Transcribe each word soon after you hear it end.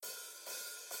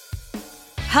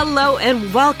Hello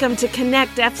and welcome to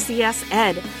Connect FCS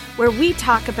Ed, where we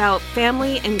talk about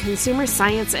family and consumer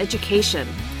science education.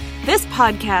 This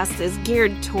podcast is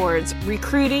geared towards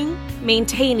recruiting,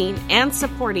 maintaining, and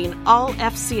supporting all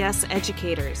FCS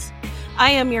educators. I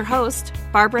am your host,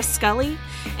 Barbara Scully,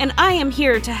 and I am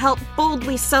here to help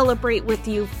boldly celebrate with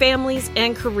you families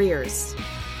and careers.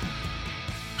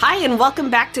 Hi, and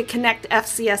welcome back to Connect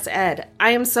FCS Ed.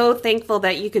 I am so thankful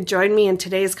that you could join me in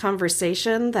today's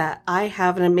conversation, that I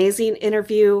have an amazing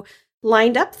interview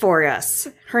lined up for us.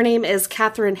 Her name is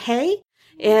Catherine Hay,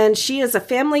 and she is a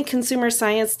family consumer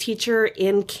science teacher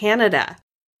in Canada.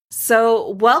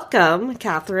 So welcome,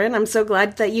 Catherine. I'm so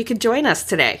glad that you could join us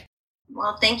today.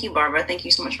 Well, thank you, Barbara. Thank you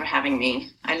so much for having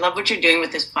me. I love what you're doing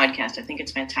with this podcast. I think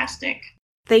it's fantastic.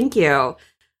 Thank you.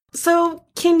 So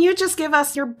can you just give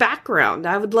us your background?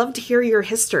 I would love to hear your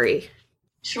history.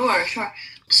 Sure.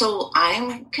 So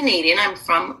I'm Canadian.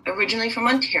 I'm originally from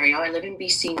Ontario. I live in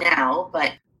BC now,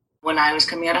 but when I was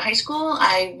coming out of high school,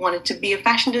 I wanted to be a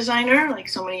fashion designer, like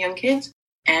so many young kids.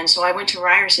 And so I went to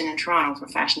Ryerson in Toronto for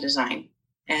fashion design.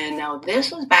 And now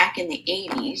this was back in the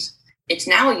 80s. It's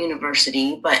now a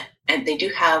university, and they do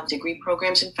have degree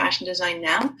programs in fashion design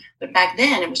now. But back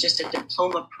then, it was just a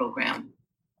diploma program.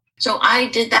 So I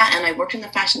did that, and I worked in the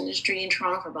fashion industry in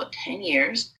Toronto for about 10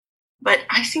 years. But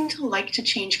I seem to like to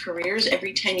change careers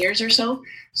every 10 years or so.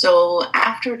 So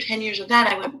after 10 years of that,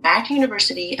 I went back to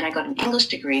university, and I got an English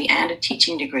degree and a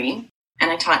teaching degree.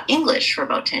 And I taught English for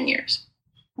about 10 years.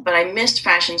 But I missed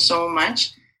fashion so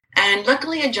much. And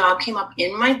luckily, a job came up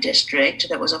in my district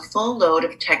that was a full load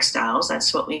of textiles.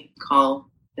 That's what we call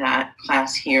that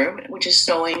class here, which is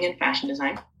sewing and fashion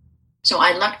design. So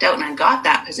I lucked out and I got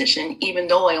that position, even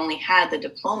though I only had the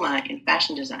diploma in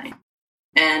fashion design.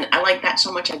 And I liked that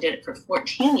so much, I did it for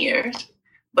 14 years.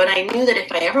 But I knew that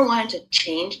if I ever wanted to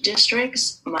change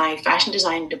districts, my fashion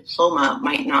design diploma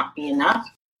might not be enough.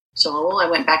 So I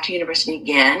went back to university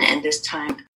again, and this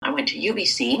time I went to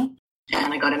UBC,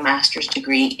 and I got a master's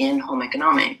degree in home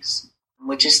economics,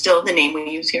 which is still the name we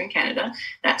use here in Canada.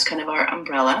 That's kind of our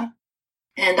umbrella.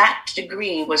 And that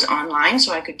degree was online,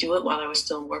 so I could do it while I was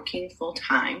still working full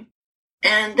time.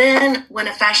 And then when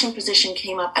a fashion position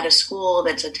came up at a school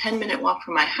that's a 10-minute walk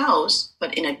from my house,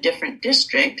 but in a different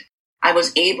district, I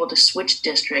was able to switch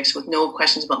districts with no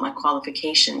questions about my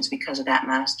qualifications because of that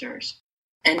master's.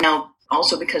 And now,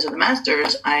 also because of the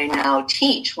master's, I now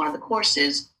teach one of the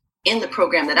courses in the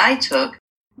program that I took,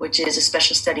 which is a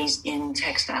special studies in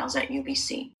textiles at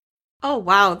UBC. Oh,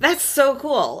 wow. That's so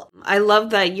cool. I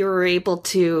love that you were able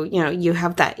to, you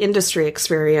have that industry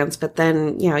experience, but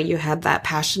then, you had that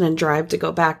passion and drive to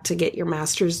go back to get your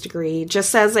master's degree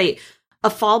just as a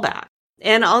fallback.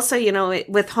 And also,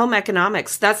 with home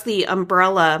economics, that's the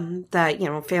umbrella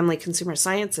that, family consumer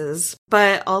sciences,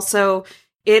 but also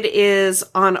it is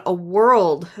on a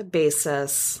world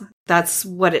basis. That's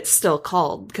what it's still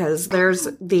called, because there's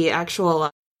the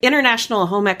actual International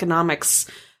Home Economics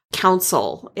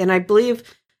Council. And I believe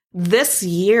this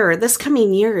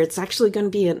coming year, it's actually going to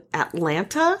be in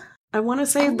Atlanta. I want to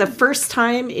say the first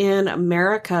time in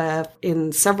America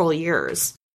in several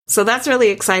years. So that's really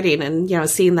exciting. And,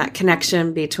 seeing that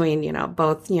connection between,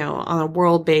 both, on a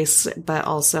world base, but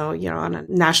also, on a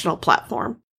national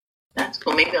platform. That's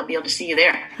cool. Maybe I'll be able to see you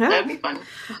there. Huh? That would be fun.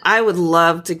 I would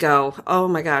love to go. Oh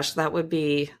my gosh, that would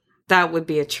be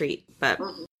a treat. But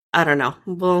I don't know.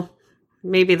 Well,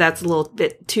 maybe that's a little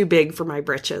bit too big for my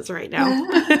britches right now.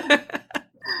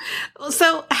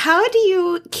 So how do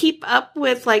you keep up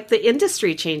with the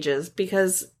industry changes?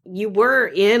 Because you were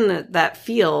in that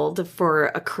field for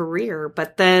a career,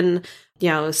 but then,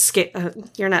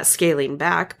 you're not scaling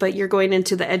back, but you're going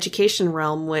into the education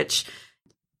realm, which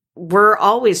we're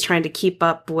always trying to keep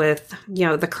up with,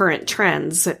 the current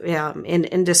trends in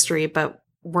industry, but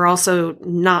we're also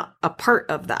not a part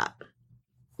of that.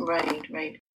 Right.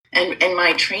 And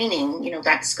my training,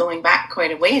 that's going back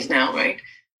quite a ways now, right?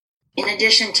 In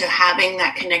addition to having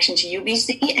that connection to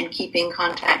UBC and keeping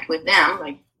contact with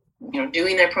them,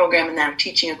 doing their program and now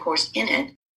teaching a course in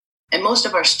it. And most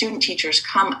of our student teachers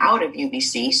come out of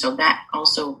UBC, so that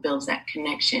also builds that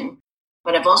connection.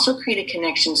 But I've also created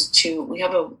connections we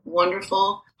have a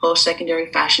wonderful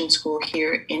post-secondary fashion school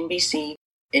here in BC.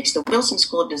 It's the Wilson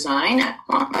School of Design at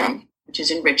Kwantlen, which is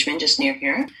in Richmond, just near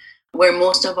here, where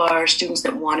most of our students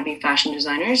that want to be fashion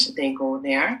designers, they go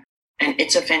there. And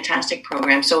it's a fantastic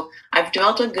program. So I've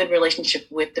developed a good relationship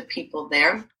with the people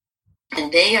there,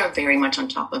 and they are very much on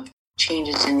top of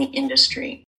changes in the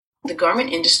industry. The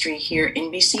garment industry here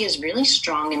in BC is really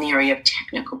strong in the area of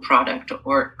technical product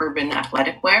or urban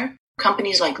athletic wear.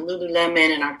 Companies like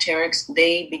Lululemon and Arc'teryx,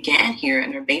 they began here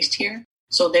and are based here.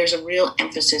 So there's a real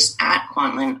emphasis at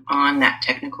Kwantlen on that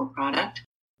technical product.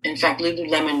 In fact,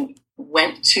 Lululemon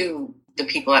went to the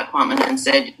people at Kwantlen and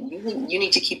said, you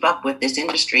need to keep up with this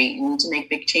industry. You need to make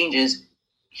big changes.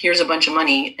 Here's a bunch of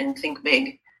money and think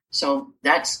big. So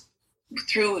that's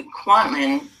through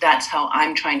Kwantlen. That's how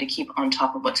I'm trying to keep on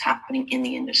top of what's happening in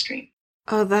the industry.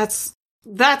 Oh, that's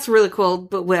really cool.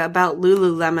 But about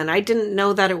Lululemon, I didn't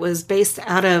know that it was based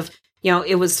out of,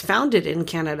 it was founded in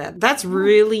Canada. That's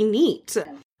really neat.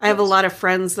 I have a lot of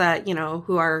friends that,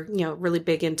 who are, really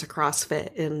big into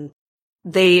CrossFit, and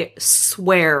they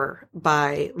swear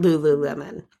by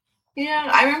Lululemon.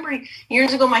 Yeah, I remember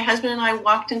years ago, my husband and I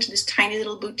walked into this tiny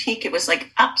little boutique. It was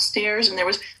like upstairs, and there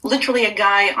was literally a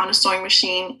guy on a sewing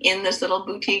machine in this little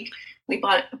boutique. We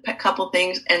bought a couple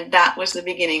things, and that was the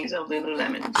beginnings of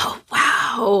Lululemon. Oh,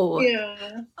 wow.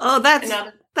 Yeah. Oh,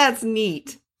 that's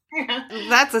neat. Yeah.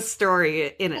 That's a story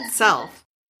in itself.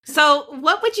 So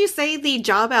what would you say the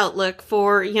job outlook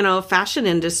for, fashion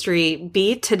industry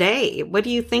be today? What do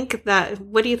you think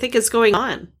is going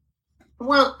on?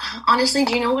 Well, honestly,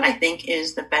 do you know what I think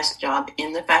is the best job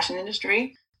in the fashion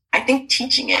industry? I think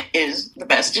teaching it is the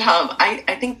best job.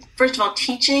 I think, first of all,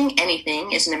 teaching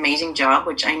anything is an amazing job,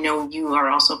 which I know you are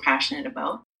also passionate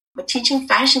about. But teaching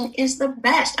fashion is the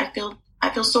best. I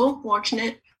feel so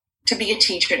fortunate to be a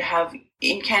teacher, to have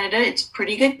in Canada. It's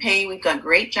pretty good pay. We've got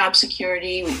great job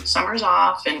security. Summers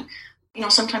off. And,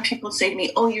 sometimes people say to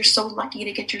me, oh, you're so lucky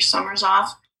to get your summers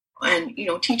off. And,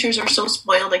 teachers are so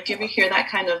spoiled. Like, do you ever hear that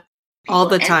kind of people? All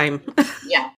the time.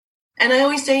 Yeah. And I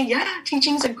always say, yeah,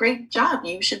 teaching's a great job.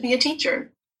 You should be a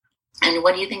teacher. And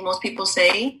what do you think most people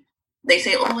say? They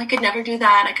say, oh, I could never do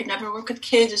that. I could never work with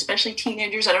kids, especially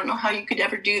teenagers. I don't know how you could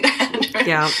ever do that.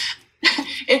 Yeah.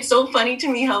 It's so funny to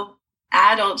me how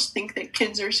adults think that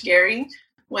kids are scary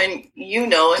when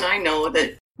and I know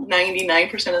that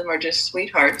 99% of them are just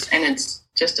sweethearts, and it's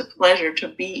just a pleasure to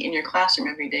be in your classroom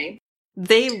every day.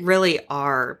 They really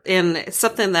are. And it's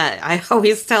something that I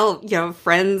always tell,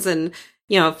 friends and,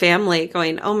 family,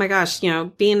 going, oh my gosh,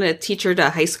 being a teacher to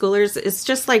high schoolers, it's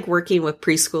just like working with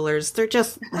preschoolers.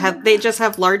 They just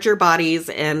have larger bodies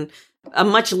and a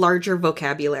much larger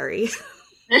vocabulary.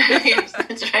 Yes,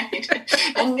 that's right.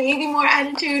 And maybe more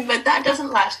attitude, but that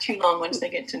doesn't last too long once they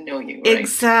get to know you, right?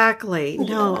 Exactly.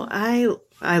 No,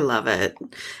 I love it.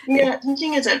 Yeah,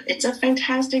 teaching it's a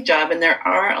fantastic job, and there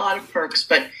are a lot of perks,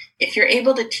 but if you're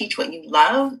able to teach what you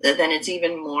love, then it's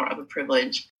even more of a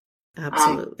privilege.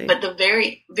 Absolutely. But the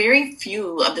very, very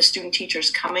few of the student teachers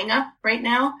coming up right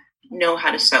now know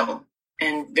how to sew,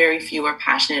 and very few are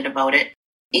passionate about it.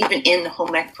 Even in the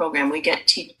home ec program, we get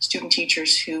student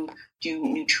teachers who do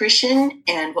nutrition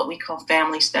and what we call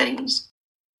family studies.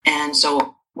 And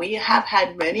so we have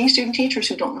had many student teachers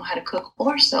who don't know how to cook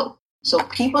or sew. So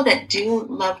people that do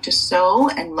love to sew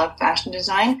and love fashion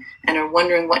design and are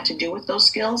wondering what to do with those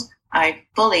skills, I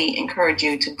fully encourage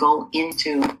you to go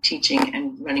into teaching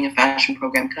and running a fashion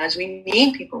program, because we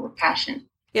need people with passion.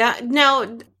 Yeah.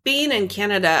 Now, being in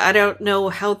Canada, I don't know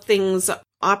how things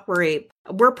operate.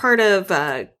 We're part of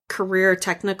career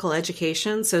technical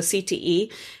education, so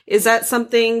CTE. Is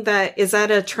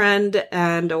that a trend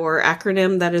and or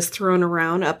acronym that is thrown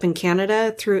around up in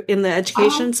Canada in the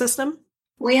education system?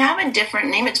 We have a different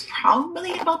name. It's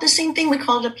probably about the same thing. We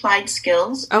call it applied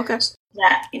skills. Okay.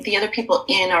 That the other people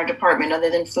in our department, other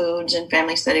than foods and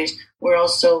family studies, we're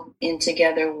also in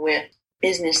together with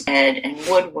business ed and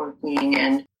woodworking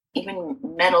and even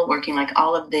metalworking, like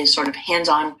all of the sort of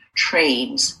hands-on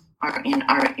trades are in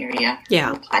our area.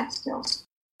 Yeah. Applied skills.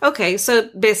 Okay, so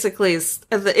basically it's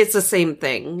the same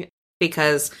thing,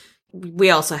 because we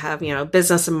also have,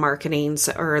 business and marketing,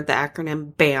 or the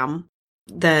acronym BAM.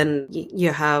 Then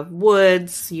you have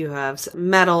woods, you have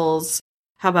metals.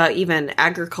 How about even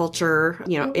agriculture,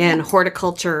 and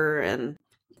horticulture, and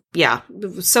yeah,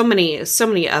 so many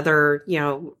other,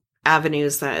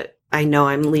 avenues that I know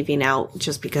I'm leaving out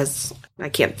just because I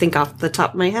can't think off the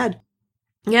top of my head.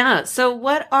 Yeah. So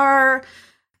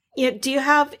do you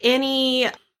have any,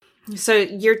 so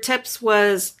your tips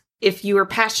was, if you were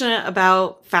passionate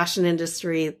about fashion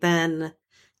industry, then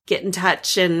get in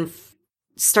touch and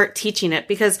start teaching it,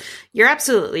 because you're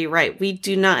absolutely right. We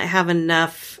do not have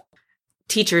enough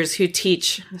teachers who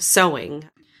teach sewing.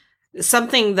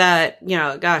 Something that,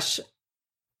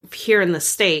 here in the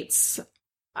States,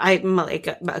 I'm like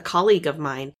a colleague of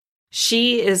mine.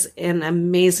 She is an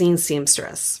amazing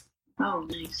seamstress. Oh,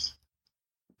 nice.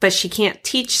 But she can't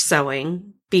teach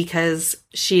sewing because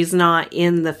she's not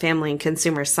in the family and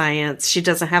consumer science. She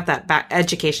doesn't have that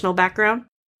educational background.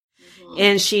 Mm-hmm.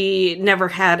 And she never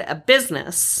had a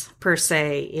business per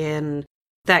se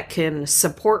that can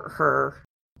support her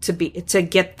to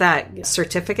get that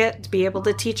certificate to be able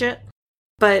to teach it.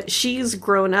 But she's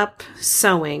grown up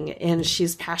sewing and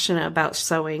she's passionate about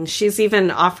sewing. She's even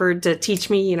offered to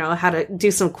teach me, how to do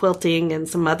some quilting and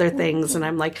some other things. And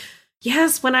I'm like,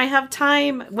 yes, when I have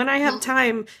time,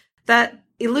 that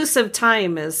elusive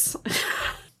time is,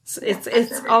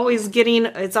 it's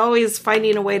always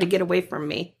finding a way to get away from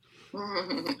me.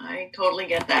 I totally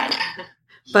get that.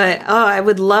 But, I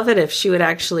would love it if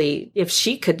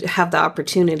she could have the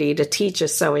opportunity to teach a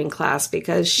sewing class,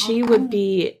 because she would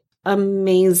be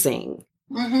amazing.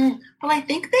 Well, I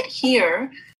think that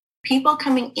here, people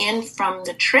coming in from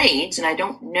the trades, and I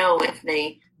don't know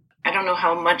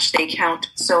how much they count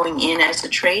sewing in as a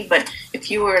trade, but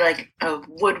if you were like a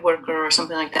woodworker or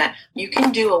something like that, you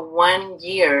can do a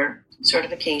 1-year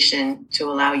certification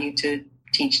to allow you to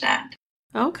teach that.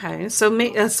 Okay,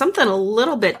 so something a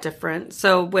little bit different.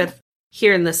 So with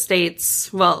here in the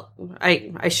States, well,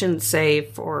 I shouldn't say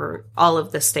for all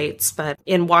of the states, but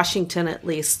in Washington at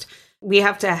least, we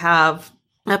have to have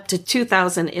up to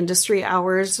 2,000 industry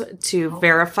hours to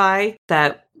verify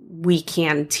that we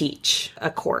can teach a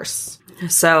course.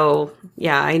 So,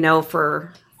 yeah, I know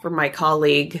for my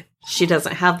colleague, she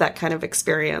doesn't have that kind of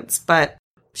experience, but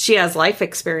she has life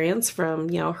experience from,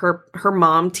 her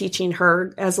mom teaching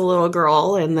her as a little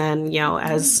girl. And then,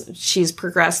 as she's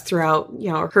progressed throughout,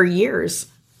 her years.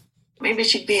 Maybe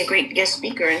she'd be a great guest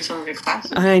speaker in some of your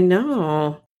classes. I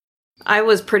know. I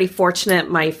was pretty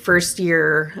fortunate my first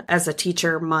year as a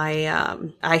teacher.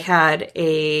 I had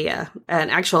an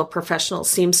actual professional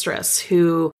seamstress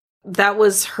who, that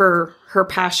was her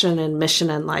passion and mission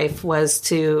in life, was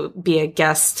to be a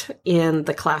guest in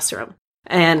the classroom.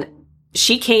 And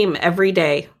she came every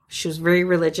day. She was very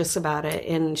religious about it.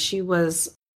 And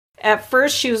at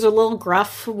first she was a little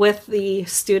gruff with the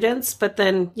students, but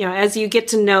then, as you get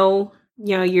to know,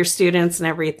 your students and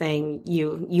everything,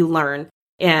 you learn,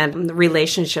 and the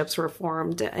relationships were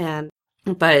formed.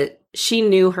 But she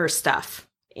knew her stuff.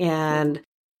 And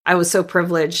I was so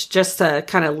privileged just to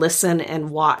kind of listen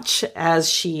and watch as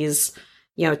she's,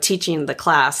 teaching the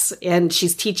class. And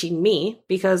she's teaching me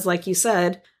because, like you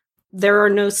said, there are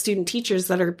no student teachers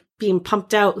that are being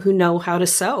pumped out who know how to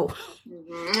sew.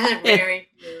 Very.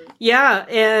 Yeah,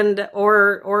 and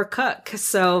or cook.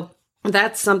 So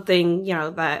that's something,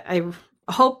 that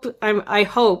I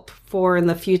hope for in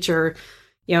the future.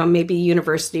 Maybe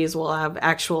universities will have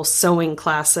actual sewing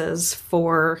classes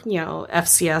for,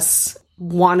 FCS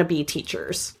wannabe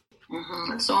teachers.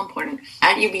 That's so important.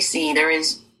 At UBC,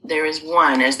 there is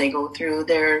one, as they go through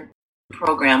their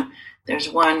program, there's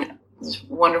one. This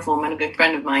wonderful woman, a good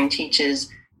friend of mine, teaches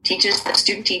the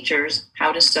student teachers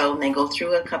how to sew, and they go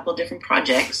through a couple different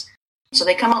projects. So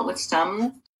they come out with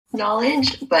some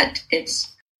knowledge, but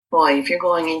if you're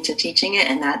going into teaching it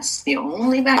and that's the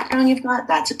only background you've got,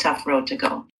 that's a tough road to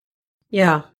go.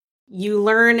 Yeah. You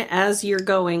learn as you're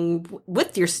going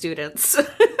with your students.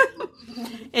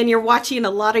 And you're watching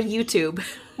a lot of YouTube.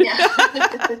 Yeah.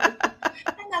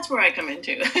 And that's where I come in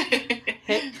too.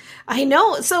 I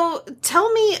know. So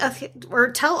tell me,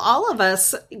 or tell all of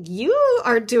us, you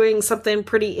are doing something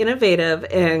pretty innovative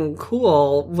and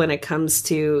cool when it comes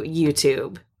to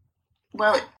YouTube.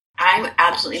 Well, I'm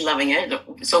absolutely loving it.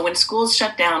 So when schools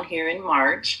shut down here in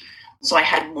March, so I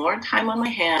had more time on my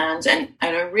hands, and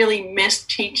I really missed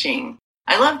teaching.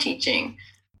 I love teaching.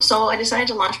 So I decided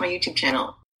to launch my YouTube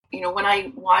channel. When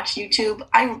I watch YouTube,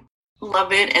 I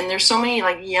love it. And there's so many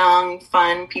young,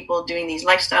 fun people doing these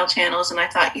lifestyle channels. And I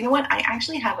thought, I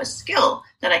actually have a skill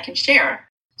that I can share.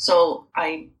 So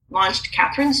I launched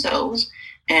Catherine Sews,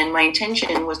 and my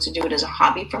intention was to do it as a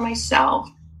hobby for myself,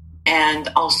 and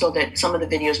also that some of the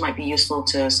videos might be useful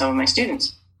to some of my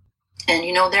students. And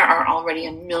there are already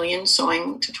 1 million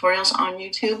sewing tutorials on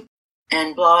YouTube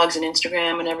and blogs and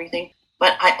Instagram and everything.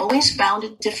 But I always found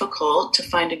it difficult to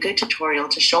find a good tutorial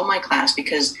to show my class,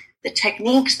 because the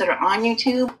techniques that are on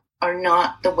YouTube are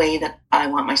not the way that I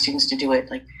want my students to do it.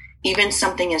 Even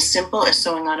something as simple as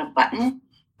sewing on a button,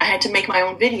 I had to make my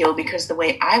own video, because the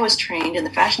way I was trained in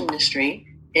the fashion industry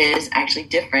is actually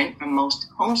different from most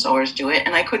home sewers do it.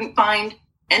 And I couldn't find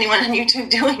anyone on YouTube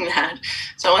doing that.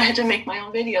 So I had to make my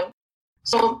own video.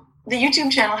 So the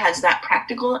YouTube channel has that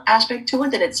practical aspect to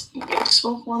it, that it's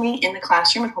useful for me in the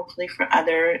classroom and hopefully for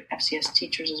other FCS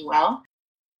teachers as well.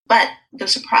 But the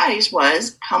surprise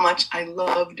was how much I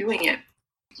love doing it.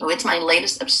 So it's my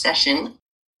latest obsession.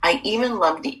 I even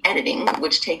love the editing,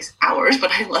 which takes hours,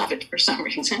 but I love it for some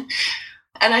reason.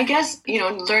 And I guess,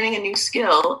 learning a new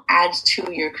skill adds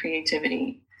to your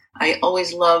creativity. I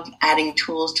always love adding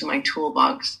tools to my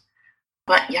toolbox.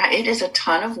 But yeah, it is a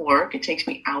ton of work. It takes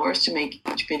me hours to make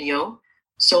each video.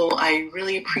 So I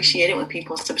really appreciate it when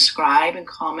people subscribe and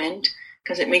comment,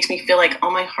 because it makes me feel like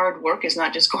all my hard work is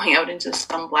not just going out into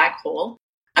some black hole.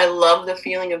 I love the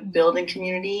feeling of building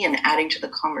community and adding to the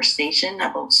conversation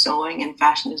about sewing and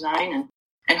fashion design.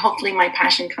 And hopefully my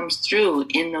passion comes through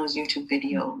in those YouTube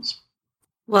videos.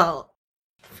 Well,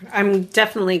 I'm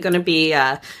definitely going to be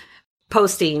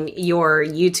posting your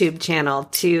YouTube channel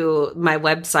to my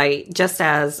website just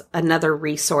as another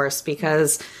resource,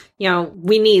 because, you know,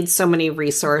 we need so many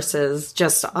resources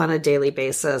just on a daily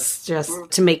basis just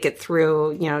to make it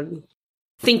through, you know,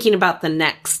 thinking about the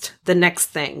next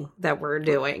thing that we're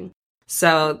doing.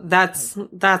 So that's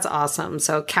awesome.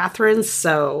 So Catherine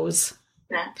Sews.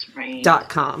 That's right.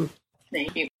 .com.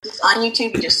 Thank you. On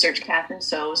YouTube, you just search Catherine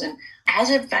Sews. And as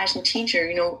a fashion teacher,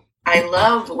 you know, I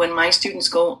love when my students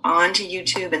go onto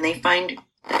YouTube and they find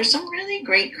there's some really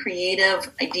great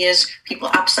creative ideas, people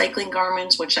upcycling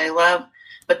garments, which I love,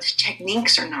 but the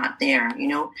techniques are not there, you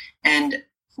know, and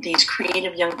these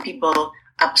creative young people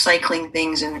upcycling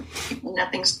things and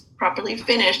nothing's properly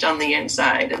finished on the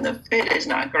inside and the fit is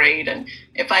not great. And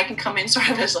if I can come in sort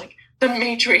of as like the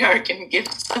matriarch and give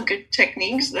some good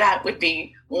techniques, that would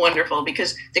be wonderful,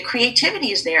 because the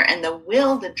creativity is there and the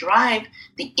will, the drive,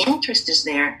 the interest is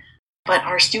there. But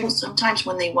our students, sometimes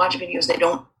when they watch videos, they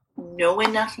don't know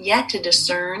enough yet to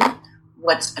discern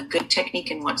what's a good technique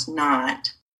and what's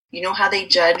not. You know how they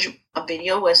judge a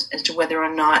video as to whether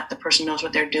or not the person knows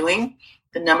what they're doing?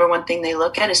 The number one thing they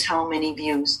look at is how many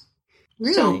views.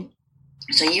 Really?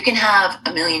 So you can have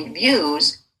 1 million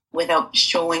views without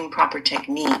showing proper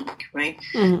technique, right?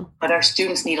 Mm-hmm. But our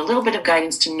students need a little bit of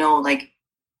guidance to know, like,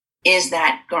 is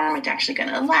that garment actually going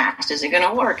to last? Is it going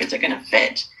to work? Is it going to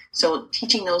fit? So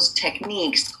teaching those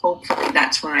techniques, hopefully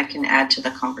that's where I can add to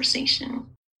the conversation.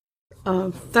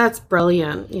 That's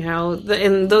brilliant. You know,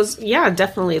 and those, yeah,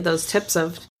 definitely those tips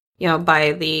of, you know,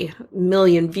 by the 1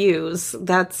 million views,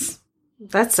 that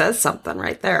says something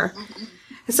right there. Mm-hmm.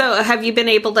 So have you been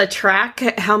able to track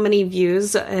how many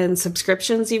views and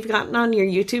subscriptions you've gotten on your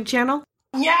YouTube channel?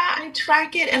 Yeah, I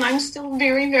track it, and I'm still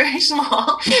very, very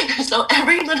small. So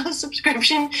every little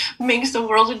subscription makes a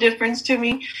world of difference to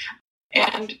me.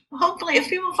 And hopefully, if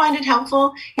people find it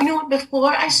helpful, you know,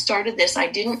 before I started this, I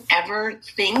didn't ever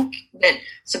think that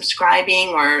subscribing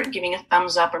or giving a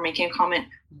thumbs up or making a comment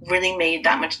really made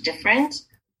that much difference.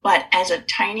 But as a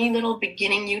tiny little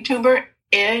beginning YouTuber,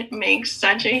 it makes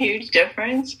such a huge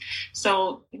difference.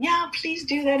 So yeah, please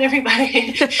do that,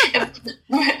 everybody.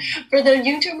 For the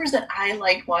YouTubers that I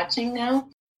like watching now,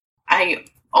 I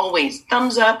always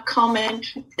thumbs up, comment,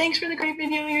 thanks for the great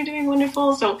video, you're doing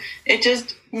wonderful. So it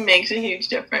just makes a huge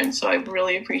difference. So I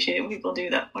really appreciate it when people do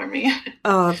that for me.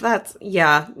 Oh,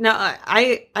 yeah. No,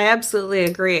 I absolutely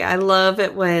agree. I love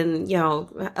it when, you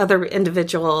know, other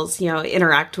individuals, you know,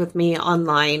 interact with me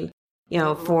online, you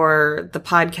know, for the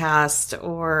podcast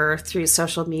or through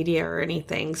social media or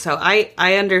anything. So I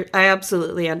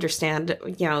absolutely understand,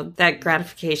 you know, that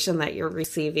gratification that you're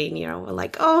receiving, you know,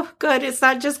 like, oh, good. It's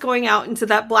not just going out into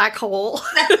that black hole.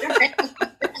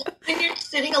 When you're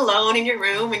sitting alone in your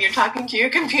room and you're talking to your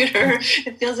computer,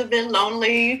 it feels a bit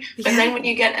lonely. But then when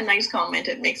you get a nice comment,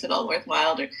 it makes it all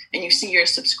worthwhile. And you see your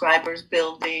subscribers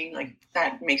building, like,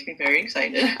 that makes me very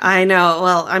excited. I know.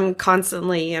 Well, I'm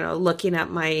constantly, you know, looking at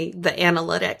the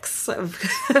analytics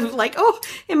of like, oh,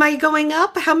 am I going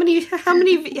up? How many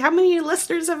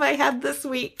listeners have I had this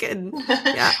week? And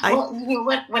yeah, well, you know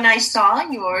what? When I saw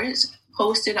yours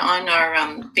posted on our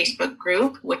Facebook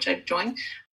group, which I've joined,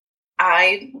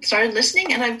 I started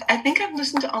listening, and I think I've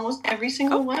listened to almost every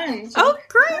single one. So,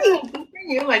 great! Yeah, good for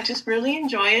you. I just really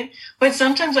enjoy it. But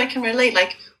sometimes I can relate.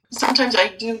 Like, sometimes I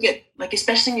do get, like,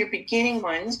 especially in your beginning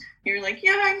ones, you're like,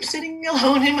 yeah, I'm sitting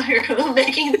alone in my room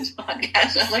making this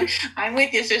podcast. I'm like, I'm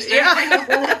with you, sister.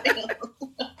 Yeah.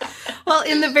 Well,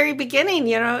 in the very beginning,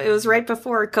 you know, it was right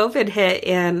before COVID hit,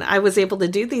 and I was able to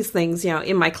do these things, you know,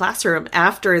 in my classroom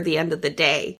after the end of the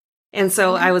day. And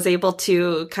so I was able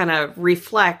to kind of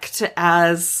reflect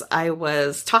as I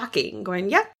was talking, going,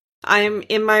 yeah, I'm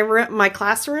in my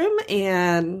classroom,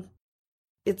 and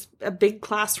it's a big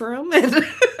classroom. And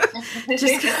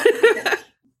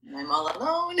I'm all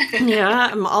alone. Yeah,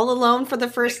 I'm all alone for the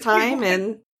first time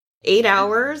in 8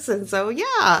 hours. And so,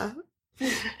 yeah.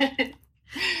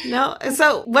 No.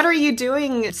 So what are you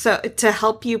doing to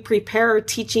help you prepare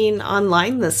teaching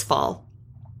online this fall?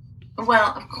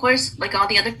 Well, of course, like all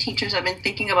the other teachers, I've been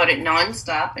thinking about it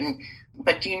nonstop.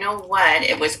 But do you know what?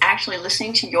 It was actually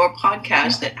listening to your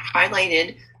podcast that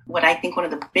highlighted what I think one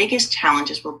of the biggest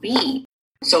challenges will be.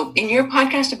 So in your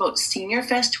podcast about Senior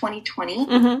Fest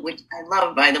 2020, which I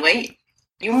love, by the way,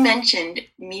 You mentioned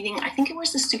meeting, I think it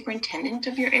was the superintendent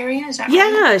of your area. Is that right?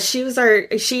 Yeah,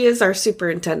 she is our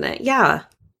superintendent. Yeah.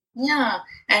 Yeah.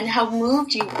 And how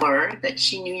moved you were that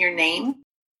she knew your name.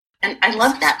 And I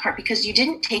love that part because you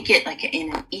didn't take it like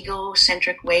in an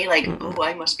egocentric way, like, oh,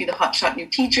 I must be the hotshot new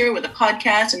teacher with a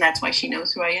podcast and that's why she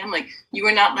knows who I am. Like, you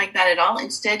were not like that at all.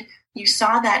 Instead, you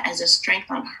saw that as a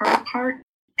strength on her part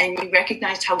and you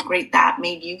recognized how great that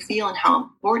made you feel and how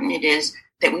important it is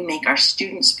that we make our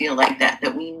students feel like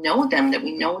that we know them, that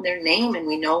we know their name and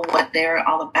we know what they're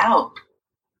all about.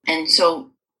 And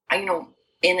so,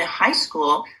 in a high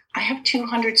school, I have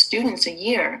 200 students a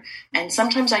year. And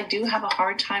sometimes I do have a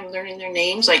hard time learning their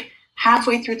names. Like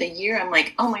halfway through the year, I'm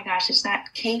like, oh my gosh, is that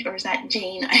Kate or is that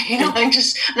Jane? And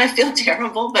I feel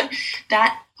terrible. But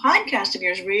that podcast of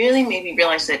yours really made me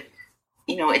realize that,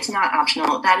 it's not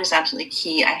optional. That is absolutely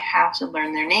key. I have to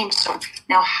learn their names. So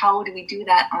now how do we do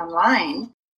that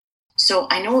online? So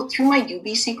I know through my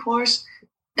UBC course,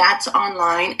 that's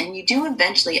online. And you do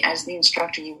eventually, as the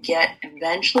instructor, you get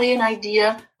eventually an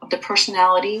idea of the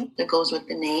personality that goes with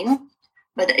the name.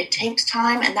 But it takes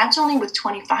time. And that's only with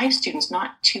 25 students,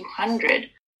 not 200.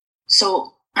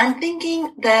 So I'm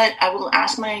thinking that I will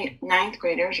ask my ninth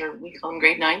graders, or we call them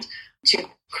grade nines, to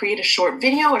create a short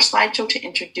video or slideshow to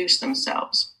introduce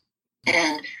themselves.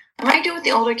 And I might do it with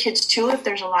the older kids too if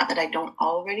there's a lot that I don't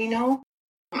already know.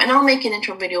 And I'll make an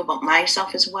intro video about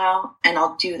myself as well. And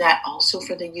I'll do that also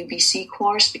for the UBC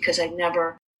course because I've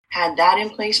never had that in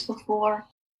place before.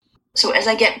 So as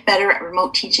I get better at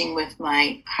remote teaching with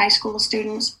my high school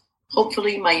students,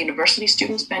 hopefully my university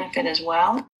students benefit as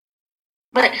well.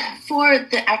 But for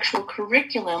the actual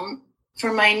curriculum,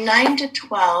 for my 9 to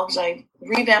 12s, I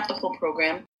revamped the whole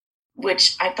program,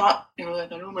 which I thought,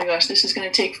 oh my gosh, this is going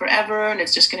to take forever. And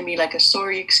it's just going to be like a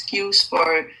sorry excuse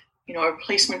for, a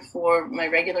replacement for my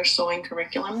regular sewing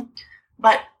curriculum.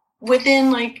 But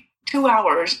within like 2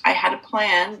 hours, I had a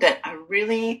plan that I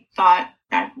really thought,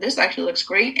 this actually looks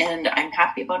great. And I'm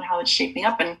happy about how it's shaping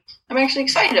up. And I'm actually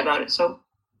excited about it. So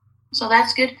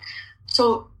that's good.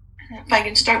 So if I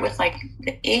can start with like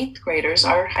the 8th graders,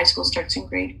 our high school starts in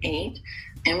grade 8.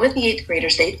 And with the 8th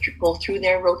graders, they go through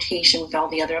their rotation with all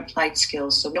the other applied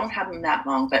skills. So we don't have them that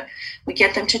long, but we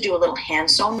get them to do a little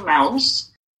hand-sewn mouse.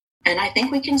 And I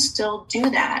think we can still do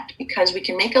that because we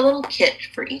can make a little kit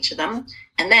for each of them.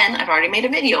 And then I've already made a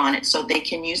video on it, so they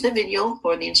can use the video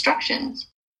for the instructions.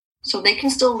 So they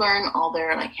can still learn all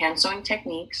their like hand-sewing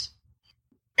techniques.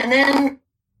 And then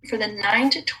for the 9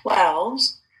 to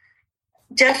 12s,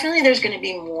 definitely there's going to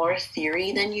be more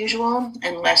theory than usual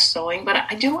and less sewing, but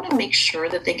I do want to make sure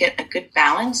that they get a good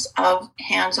balance of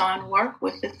hands-on work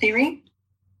with the theory.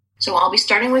 So I'll be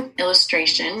starting with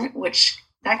illustration, which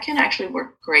that can actually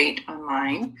work great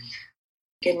online,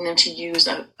 getting them to use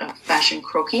a fashion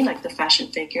croquis, like the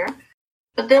fashion figure.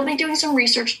 But they'll be doing some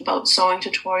research about sewing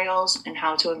tutorials and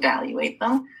how to evaluate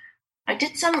them. I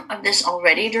did some of this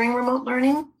already during remote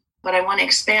learning, but I want to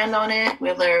expand on it.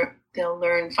 They'll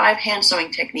learn 5 hand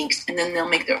sewing techniques, and then they'll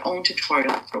make their own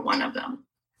tutorial for one of them.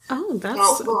 Oh,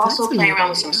 We'll also play around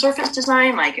with some surface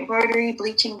design, like embroidery,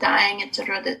 bleaching, dyeing,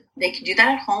 etc. That they can do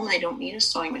that at home. They don't need a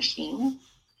sewing machine.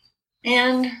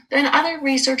 And then other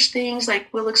research things, like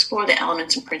we'll explore the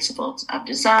elements and principles of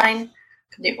design.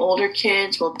 For the older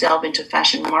kids, we'll delve into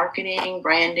fashion marketing,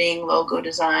 branding, logo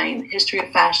design, history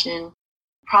of fashion,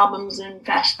 problems in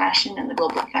fast fashion and the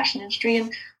global fashion industry.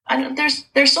 And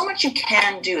there's so much you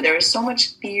can do. There is so much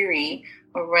theory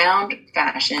around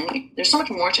fashion. There's so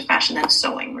much more to fashion than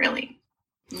sewing, really.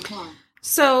 Mm-hmm.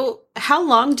 So how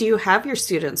long do you have your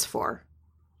students for?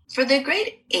 For the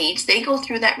grade 8s, they go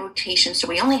through that rotation. So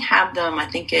we only have them, I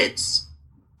think it's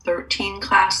 13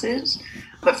 classes.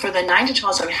 But for the 9 to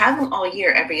 12s, I have them all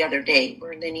year, every other day.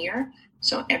 We're linear,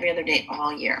 so every other day,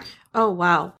 all year. Oh,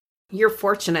 wow. You're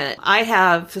fortunate. I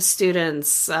have students,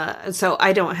 so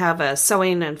I don't have a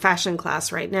sewing and fashion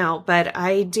class right now, but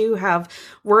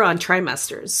we're on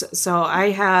trimesters. So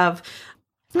I have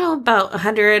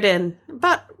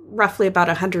roughly about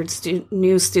 100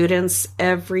 new students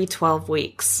every 12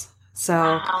 weeks. So,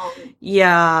 wow.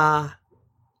 Yeah.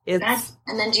 And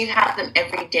then do you have them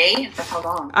every day? For how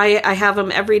long? I have them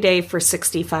every day for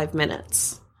 65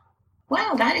 minutes.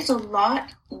 Wow, that is a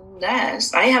lot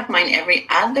less. I have mine every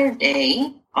other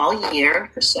day all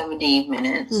year for 70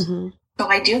 minutes. Mm-hmm. So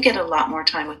I do get a lot more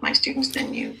time with my students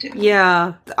than you do.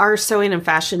 Yeah. Our sewing and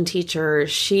fashion teacher,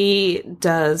 she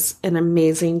does an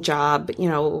amazing job,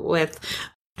 with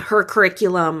her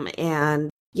curriculum and,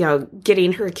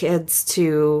 getting her kids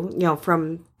to,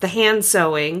 from the hand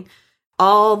sewing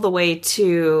all the way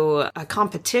to a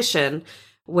competition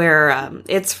where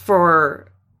it's for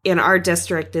in our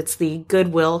district, it's the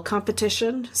Goodwill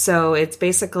competition. So it's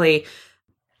basically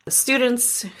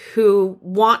students who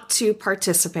want to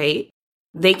participate.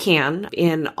 They can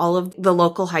in all of the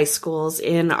local high schools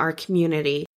in our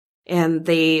community. And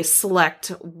they select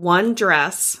one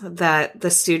dress that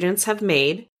the students have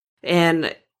made.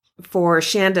 And for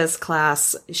Shanda's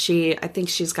class, I think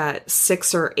she's got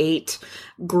 6 or 8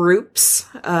 groups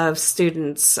of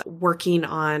students working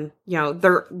on,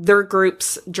 their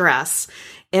group's dress,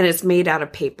 and it's made out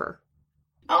of paper.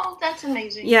 Oh, that's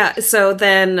amazing. Yeah. So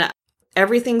then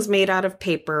everything's made out of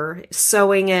paper,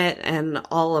 sewing it and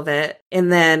all of it.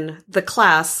 And then the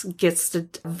class gets to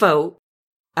vote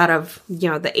out of,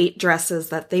 the 8 dresses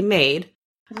that they made,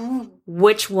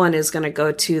 which one is going to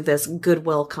go to this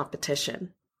Goodwill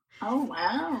competition. Oh,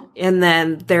 wow. And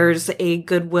then there's a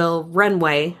Goodwill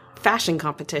runway fashion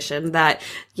competition that,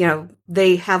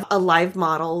 they have a live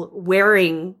model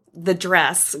wearing the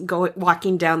dress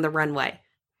walking down the runway.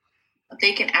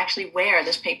 They can actually wear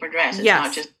this paper dress. It's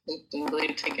not just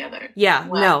glued together. Yeah,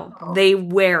 wow. No, they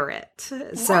wear it.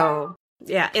 Wow. So,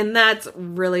 Yeah, and that's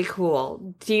really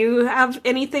cool. Do you have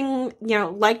anything,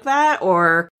 like that,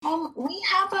 or? We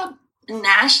have a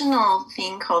national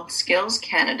thing called Skills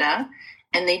Canada,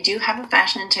 and they do have a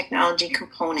fashion and technology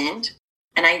component.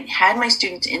 And I had my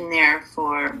students in there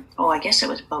for, I guess it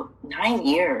was about 9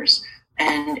 years.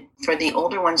 And for the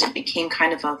older ones, it became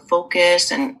kind of a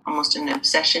focus and almost an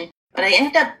obsession. But I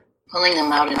ended up pulling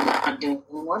them out and not doing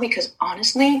it anymore because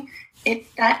honestly,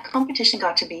 that competition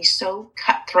got to be so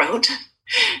cutthroat.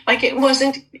 Like it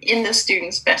wasn't in the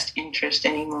students' best interest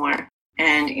anymore.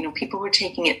 And, people were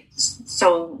taking it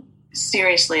so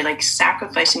seriously, like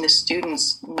sacrificing the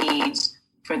students' needs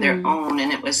for their own.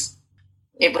 And it was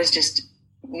just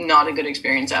not a good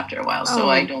experience after a while. So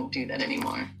I don't do that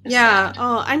anymore. Yeah.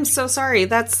 Oh, I'm so sorry.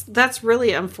 That's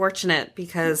really unfortunate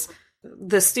because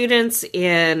the students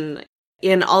in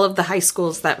all of the high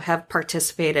schools that have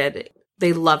participated,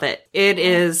 they love it.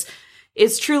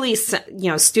 It's truly,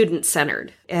 student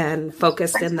centered and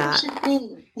focused in that.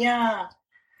 Yeah.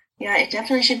 Yeah, it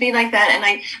definitely should be like that. And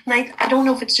I don't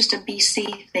know if it's just a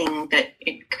BC thing that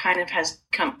it kind of has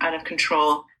come out of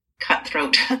control,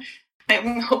 cutthroat.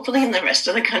 Hopefully in the rest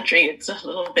of the country, it's a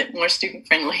little bit more student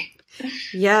friendly.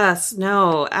 Yes,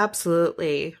 no,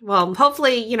 absolutely. Well,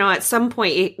 hopefully, at some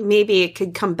point, maybe it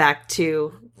could come back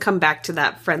to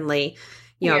that friendly,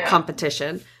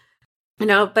 competition.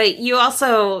 But you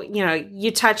also,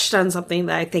 you touched on something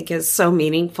that I think is so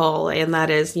meaningful, and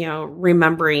that is,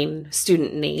 remembering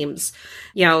student names.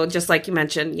 Just like you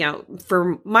mentioned,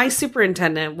 for my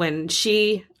superintendent, when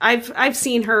I've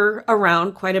seen her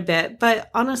around quite a bit, but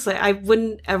honestly, I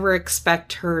wouldn't ever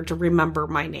expect her to remember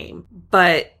my name.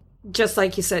 But just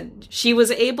like you said, she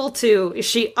was able to,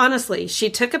 she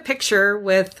took a picture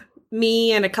with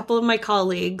me and a couple of my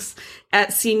colleagues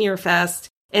at Senior Fest.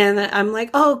 And I'm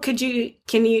like, can you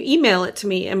email it to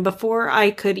me? And before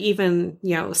I could even,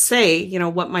 say,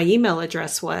 what my email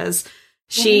address was,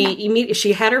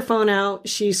 she had her phone out,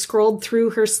 she scrolled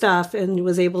through her stuff and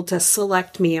was able to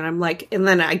select me. And I'm like, and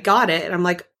then I got it and I'm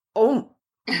like, oh,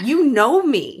 you know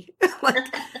me. Like,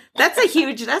 that's a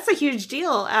huge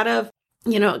deal out of,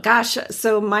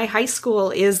 so my high school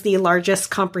is the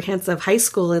largest comprehensive high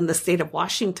school in the state of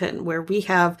Washington, where we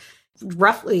have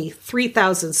roughly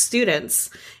 3,000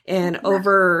 students and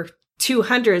over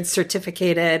 200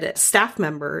 certificated staff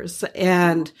members.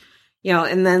 And,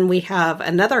 and then we have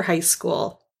another high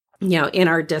school, in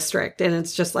our district. And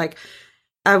it's just like,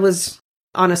 I was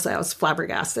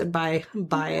flabbergasted by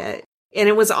it. And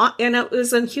it was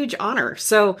a huge honor.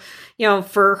 So,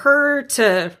 for her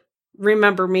to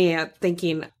remember me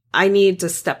thinking I need to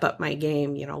step up my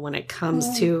game, when it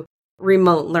comes to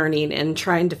remote learning and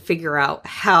trying to figure out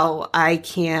how I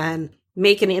can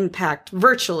make an impact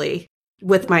virtually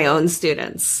with my own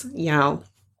students,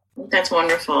 That's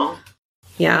wonderful.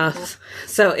 Yeah.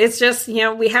 So it's just,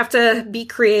 we have to be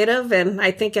creative. And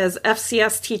I think as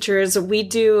FCS teachers,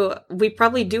 we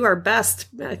probably do our best.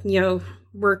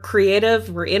 We're creative,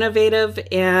 we're innovative,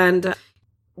 and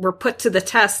we're put to the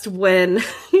test when,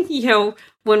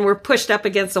 when we're pushed up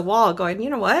against a wall going, you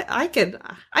know what, I can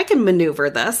maneuver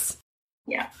this.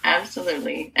 Yeah,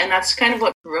 absolutely. And that's kind of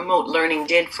what remote learning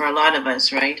did for a lot of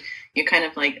us, right? You're kind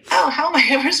of like, how am I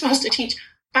ever supposed to teach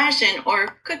fashion or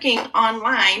cooking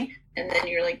online? And then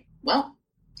you're like, well,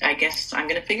 I guess I'm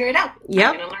going to figure it out.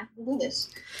 Yep. I'm going to learn to do this.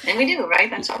 And we do, right?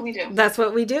 That's what we do. That's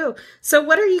what we do. So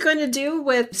what are you going to do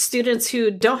with students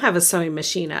who don't have a sewing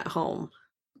machine at home?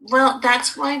 Well,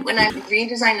 that's why when I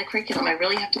redesign the curriculum, I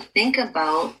really have to think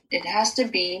about, it has to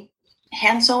be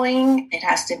hand sewing. It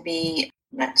has to be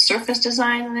that surface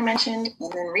design that I mentioned,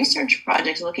 and then research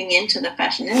projects looking into the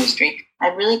fashion industry. I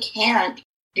really can't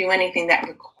do anything that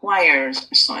requires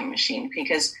a sewing machine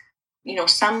because,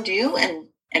 some do, and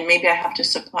maybe I have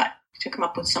to come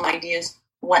up with some ideas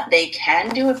what they can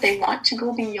do if they want to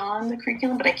go beyond the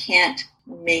curriculum, but I can't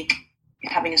make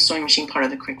having a sewing machine part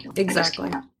of the curriculum. Exactly.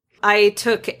 I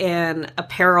took an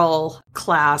apparel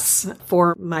class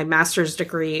for my master's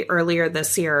degree earlier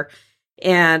this year,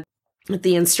 and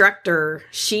the instructor,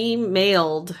 she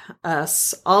mailed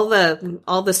us, all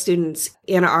the students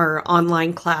in our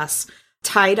online class,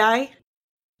 tie-dye.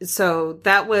 So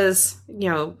that was,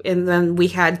 and then we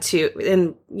had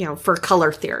to, for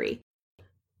color theory.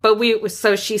 But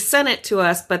so she sent it to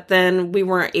us, but then we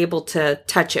weren't able to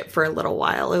touch it for a little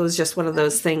while. It was just one of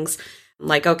those things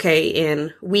like, okay,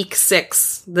 in week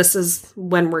 6, this is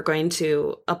when we're going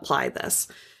to apply this.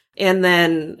 And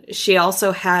then she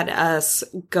also had us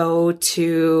go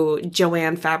to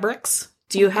Jo-Ann Fabrics.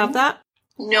 Do you have that?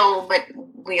 No, but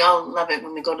we all love it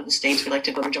when we go to the States. We like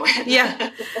to go to Jo-Ann.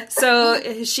 Yeah.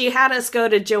 So she had us go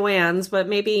to Jo-Ann's, but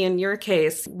maybe in your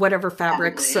case, whatever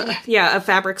fabrics, a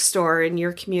fabric store in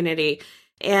your community,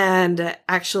 and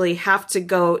actually have to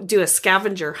go do a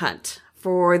scavenger hunt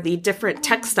for the different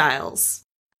textiles.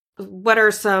 What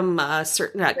are some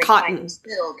certain cotton? Finding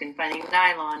silk and finding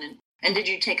nylon. And did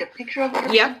you take a picture of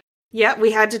it? Yep. Yeah,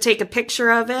 we had to take a picture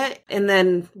of it, and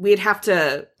then we'd have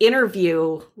to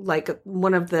interview like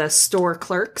one of the store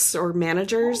clerks or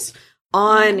managers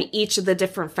on each of the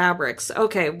different fabrics.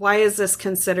 Okay, why is this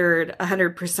considered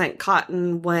 100%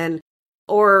 cotton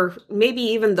or maybe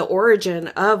even the origin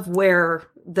of where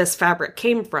this fabric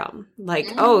came from? Like,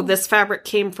 oh, this fabric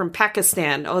came from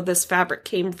Pakistan. Oh, this fabric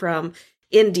came from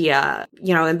India,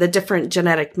 and the different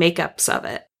genetic makeups of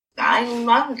it. I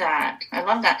love that.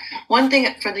 One thing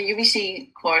for the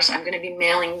UBC course, I'm going to be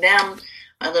mailing them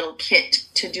a little kit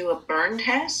to do a burn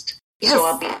test. Yes. So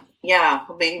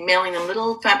I'll be mailing them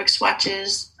little fabric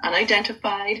swatches,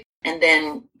 unidentified, and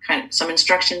then kind of some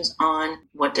instructions on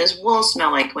what does wool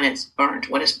smell like when it's burnt,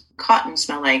 what does cotton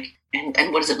smell like, and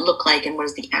what does it look like, and what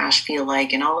does the ash feel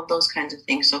like, and all of those kinds of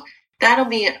things. So that'll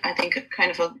be, I think,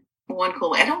 kind of one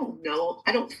cool way. I don't know.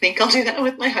 I don't think I'll do that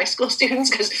with my high school students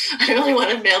because I really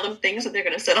want to mail them things that they're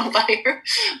going to set on fire.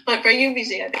 But for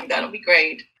UBC, I think that'll be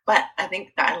great. But I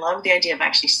think that I love the idea of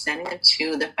actually sending them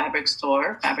to the fabric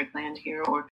store, Fabricland here,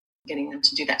 or getting them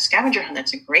to do that scavenger hunt.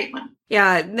 That's a great one.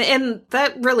 Yeah, and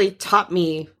that really taught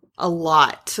me a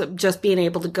lot, just being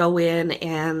able to go in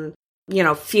and,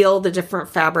 feel the different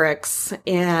fabrics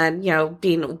and,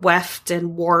 being weft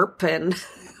and warp and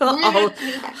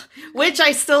which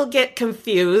I still get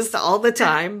confused all the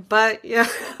time, but yeah.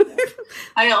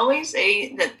 I always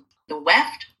say that the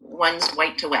weft, one's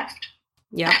white to weft.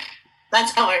 Yeah.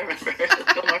 That's how I remember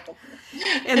it.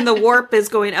 And the warp is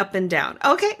going up and down.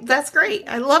 Okay, that's great.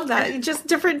 I love that. Just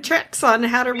different tricks on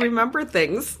how to remember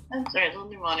things. That's right, a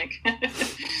little mnemonic.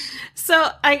 So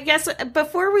I guess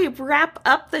before we wrap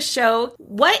up the show,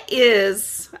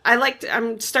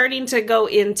 I'm starting to go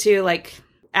into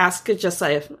ask just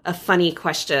a funny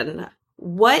question.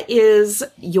 What is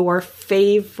your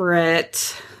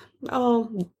favorite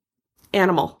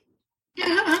animal?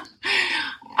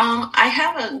 I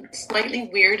have a slightly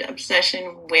weird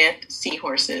obsession with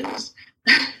seahorses.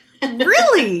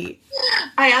 Really?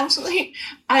 I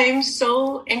am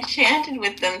so enchanted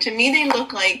with them. To me, they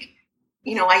look like,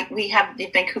 we have the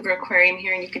Vancouver Aquarium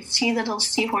here, and you can see the little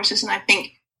seahorses, and I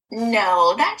think,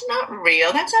 no, that's not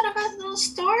real. That's out of a little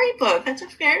storybook. That's a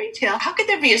fairy tale. How could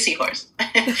there be a seahorse?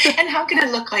 And how could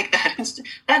it look like that?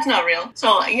 That's not real.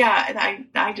 So, yeah,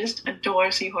 I just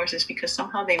adore seahorses because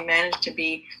somehow they manage to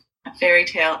be a fairy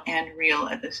tale and real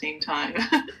at the same time.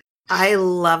 I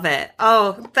love it.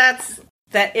 Oh,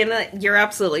 you're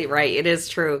absolutely right. It is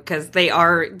true because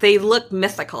they look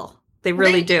mythical. They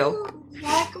really do.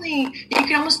 Exactly. You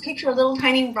can almost picture a little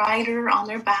tiny rider on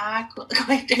their back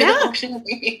going through the ocean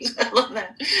waves. I love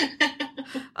that.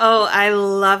 Oh, I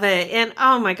love it. And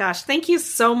oh my gosh, thank you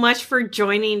so much for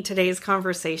joining today's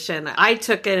conversation. I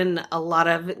took in a lot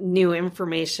of new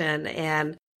information,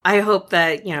 and I hope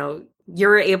that,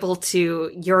 you're able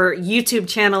to, your YouTube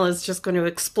channel is just going to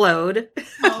explode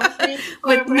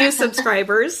with new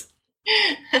subscribers.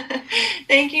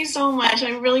 Thank you so much. I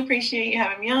really appreciate you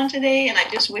having me on today, and I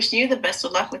just wish you the best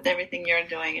of luck with everything you're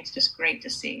doing. It's just great to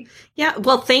see. Yeah,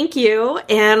 well, thank you,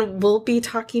 and we'll be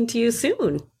talking to you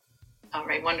soon. All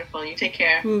right, wonderful. You take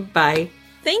care. Bye.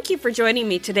 Thank you for joining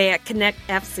me today at Connect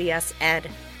FCS Ed.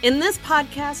 In this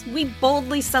podcast, we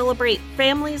boldly celebrate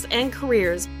families and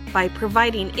careers by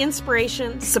providing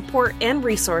inspiration, support, and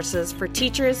resources for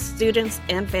teachers, students,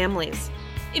 and families.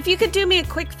 If you could do me a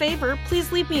quick favor,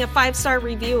 please leave me a 5-star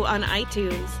review on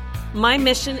iTunes. My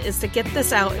mission is to get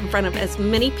this out in front of as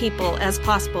many people as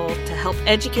possible to help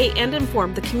educate and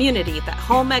inform the community that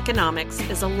home economics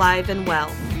is alive and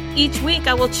well. Each week,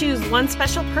 I will choose one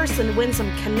special person to win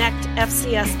some Connect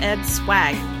FCS Ed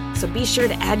swag. So be sure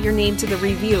to add your name to the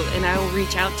review, and I will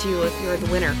reach out to you if you're the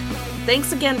winner.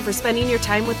 Thanks again for spending your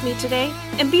time with me today,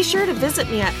 and be sure to visit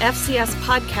me at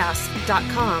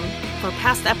fcspodcast.com for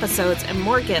past episodes and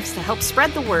more gifts to help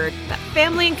spread the word that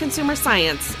family and consumer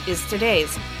science is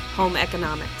today's home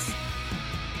economics.